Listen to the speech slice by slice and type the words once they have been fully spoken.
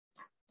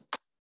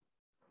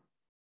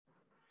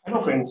Hello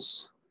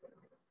friends,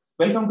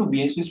 welcome to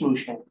BISP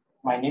Solution.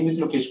 My name is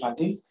Lokesh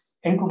Gandhi.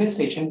 In today's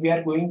session, we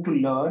are going to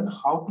learn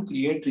how to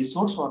create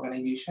resource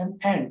organization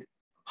and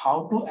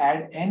how to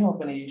add an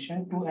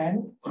organization to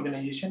an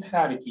organization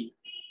hierarchy.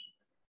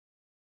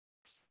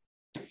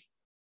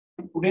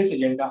 Today's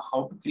agenda,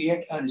 how to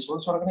create a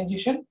resource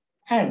organization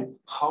and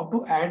how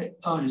to add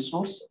a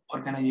resource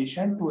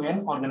organization to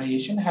an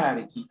organization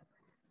hierarchy.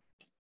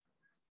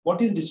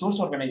 What is resource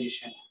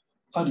organization?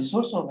 A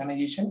resource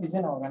organization is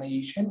an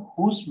organization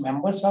whose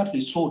members are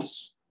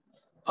resource.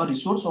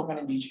 Resource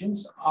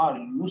organizations are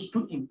used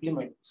to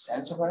implement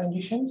sales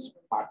organizations,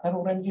 partner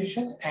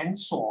organization, and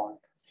so on.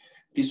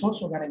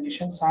 Resource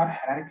organizations are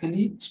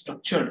hierarchically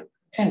structured,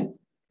 and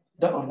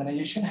the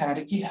organization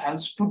hierarchy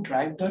helps to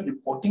drive the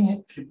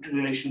reporting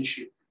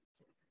relationship.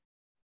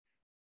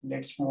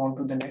 Let's move on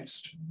to the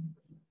next.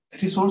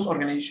 Resource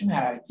organization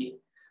hierarchy.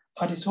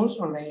 A resource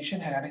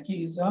organization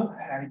hierarchy is a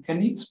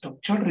hierarchically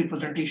structured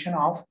representation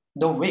of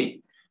the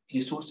way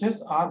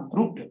resources are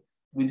grouped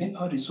within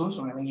a resource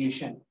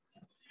organization.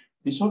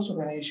 Resource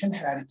organization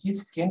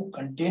hierarchies can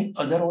contain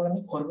other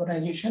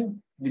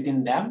organizations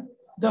within them.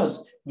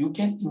 Thus, you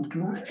can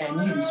include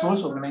any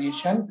resource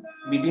organization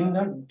within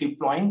the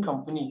deploying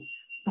company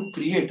to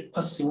create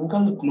a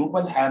single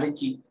global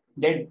hierarchy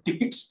that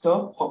depicts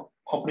the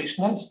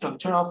operational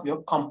structure of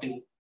your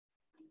company.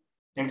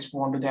 Let's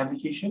move on to the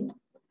application.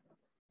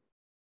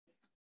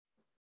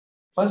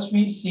 First,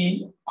 we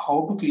see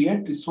how to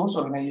create resource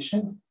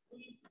organization.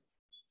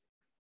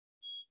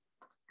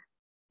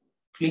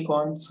 Click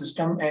on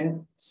System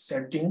and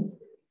Setting.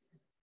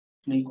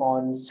 Click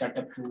on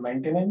Setup and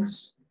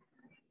Maintenance.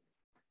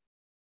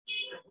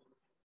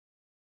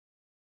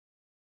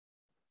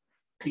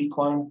 Click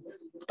on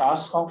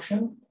Task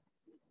option.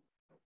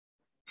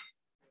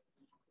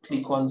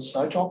 Click on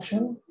Search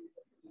option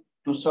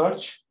to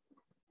search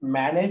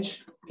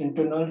Manage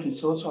Internal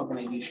Resource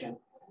Organization.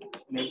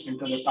 Let's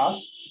enter the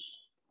task.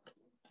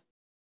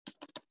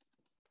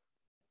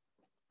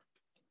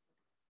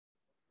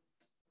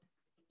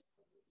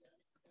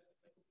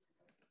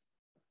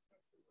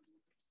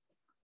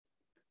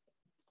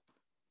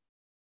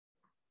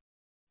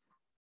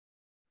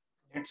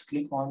 Let's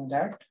click on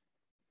that.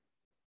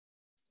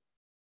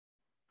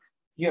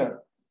 Here,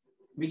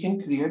 we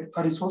can create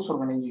a resource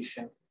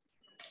organization.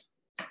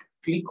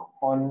 Click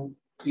on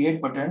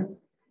Create button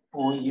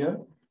over here.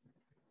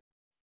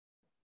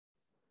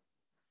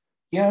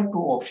 Here are two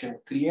options,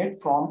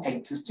 create from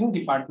existing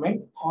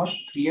department or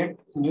create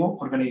new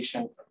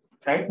organization.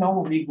 Right now,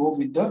 we go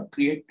with the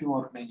create new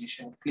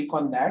organization. Click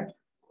on that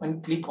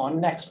and click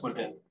on next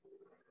button.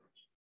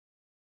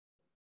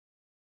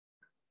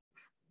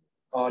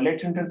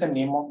 Let's enter the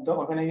name of the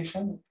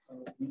organization.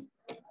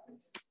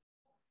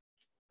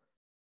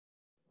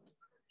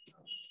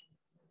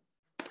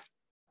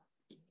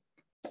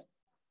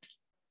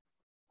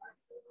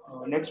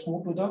 Let's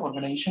move to the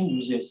organization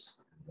uses.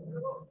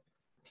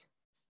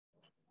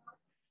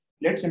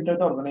 Let's enter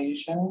the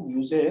organization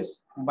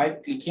uses by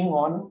clicking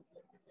on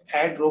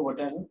Add Row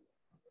button.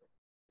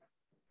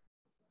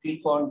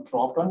 Click on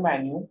Drop Down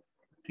menu.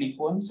 Click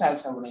on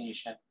Sales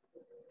Organization.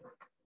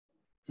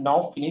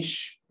 Now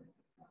finish.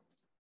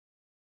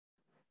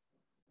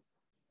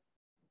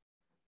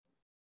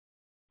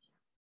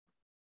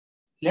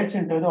 Let's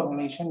enter the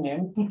organization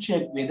name to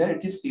check whether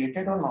it is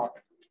created or not.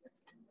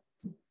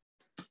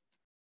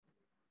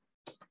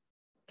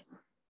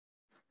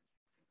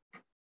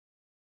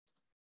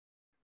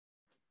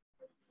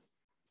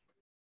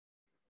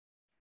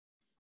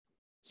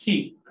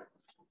 See,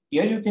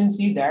 here you can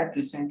see that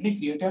recently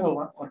created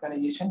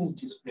organization is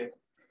displayed.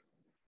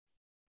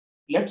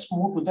 Let's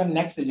move to the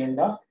next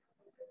agenda,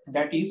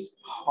 that is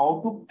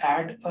how to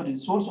add a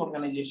resource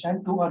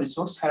organization to a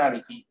resource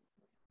hierarchy.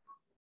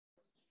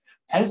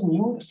 As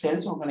new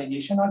sales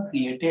organization are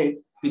created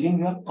within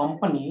your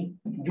company,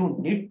 you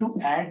need to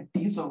add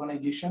these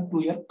organization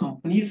to your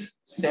company's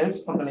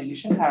sales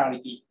organization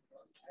hierarchy.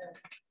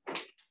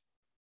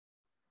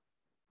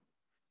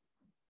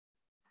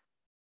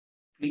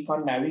 Click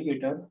on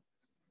Navigator.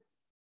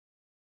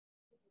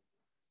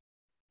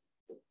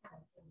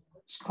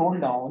 Scroll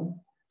down.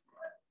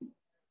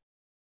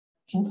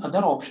 In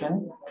other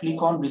option,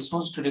 click on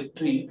Resource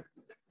Directory.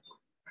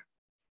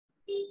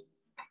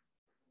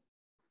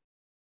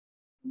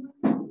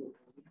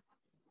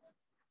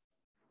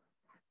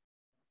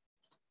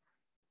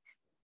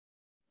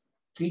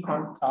 Click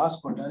on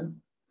Task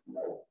button.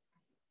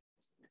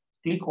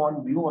 Click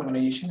on View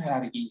Organization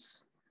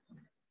Hierarchies.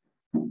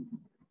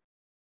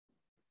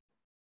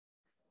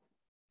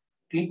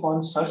 Click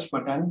on Search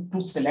button to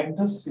select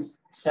the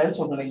sales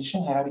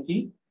organization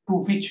hierarchy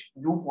to which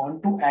you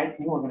want to add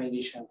new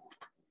organization.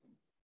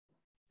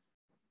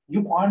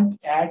 You can't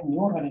add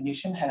new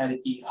organization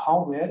hierarchy.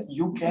 However,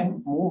 you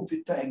can move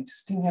with the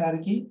existing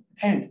hierarchy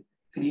and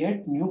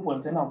create new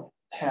version of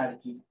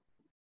hierarchy.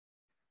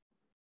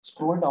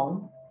 Scroll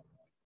down.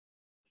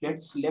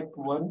 Let's select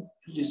one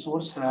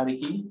resource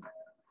hierarchy.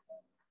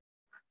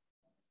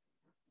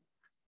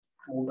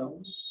 Move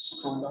down,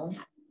 scroll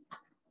down.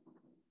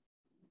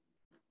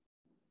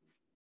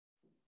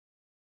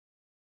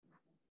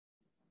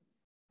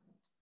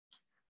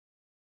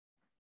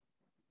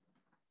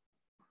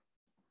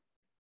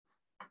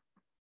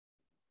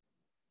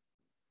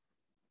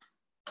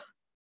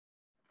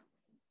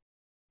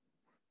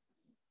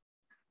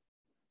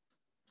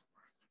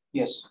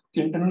 Yes,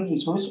 internal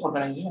resource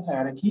organization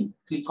hierarchy.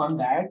 Click on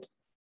that.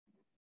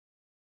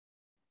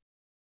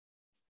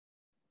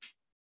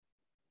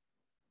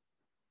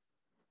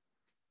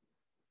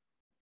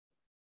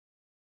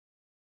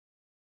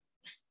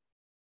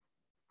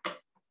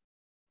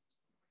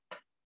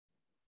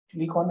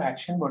 Click on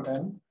action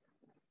button.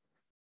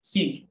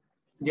 See,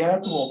 there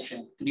are two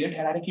options: create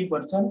hierarchy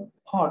version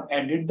or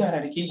edit the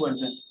hierarchy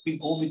version. We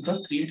go with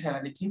the create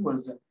hierarchy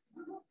version.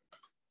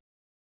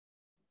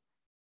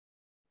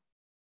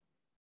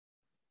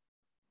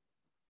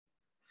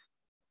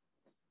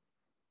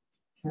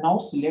 Now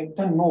select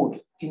the node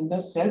in the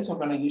sales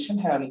organization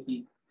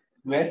hierarchy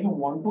where you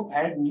want to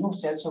add new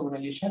sales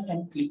organization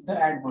and click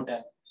the add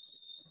button.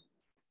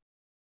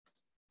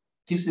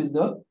 This is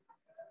the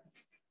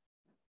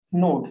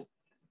node.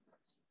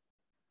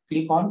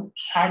 Click on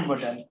add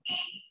button.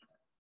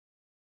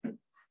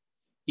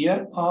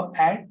 Here a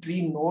add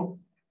tree node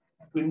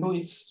window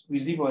is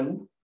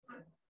visible.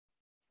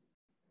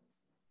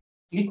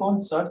 Click on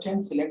search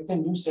and select the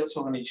new sales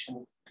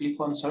organization. Click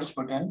on search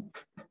button.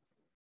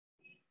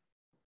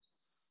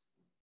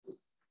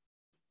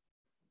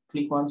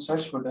 Click on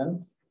search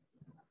button.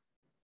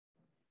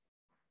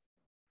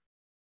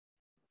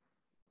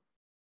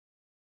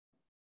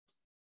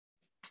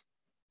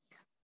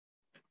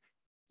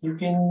 You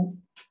can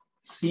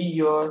see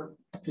your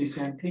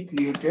recently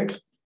created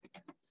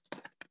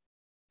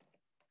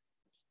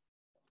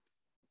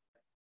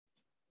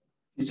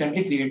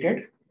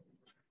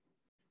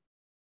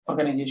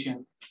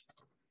organization.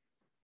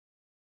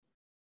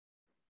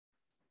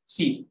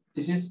 See,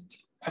 this is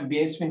a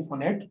BISP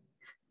Infonet.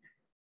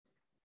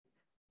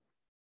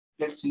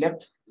 Let's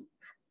select,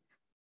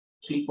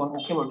 click on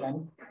OK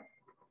button.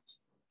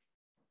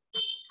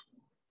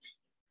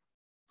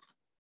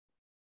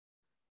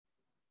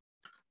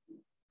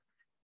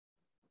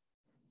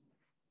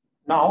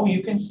 Now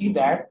you can see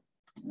that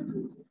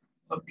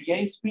a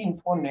BISP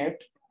Infonet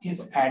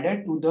is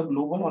added to the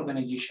global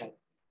organization.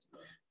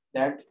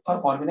 That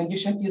our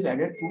organization is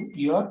added to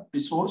your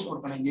resource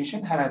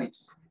organization hierarchy.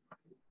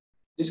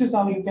 This is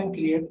how you can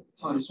create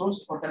a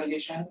resource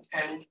organization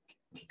and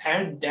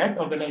add that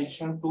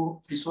organization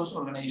to resource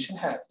organization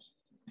hierarchy.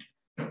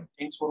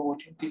 Thanks for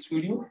watching this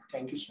video.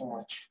 Thank you so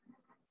much.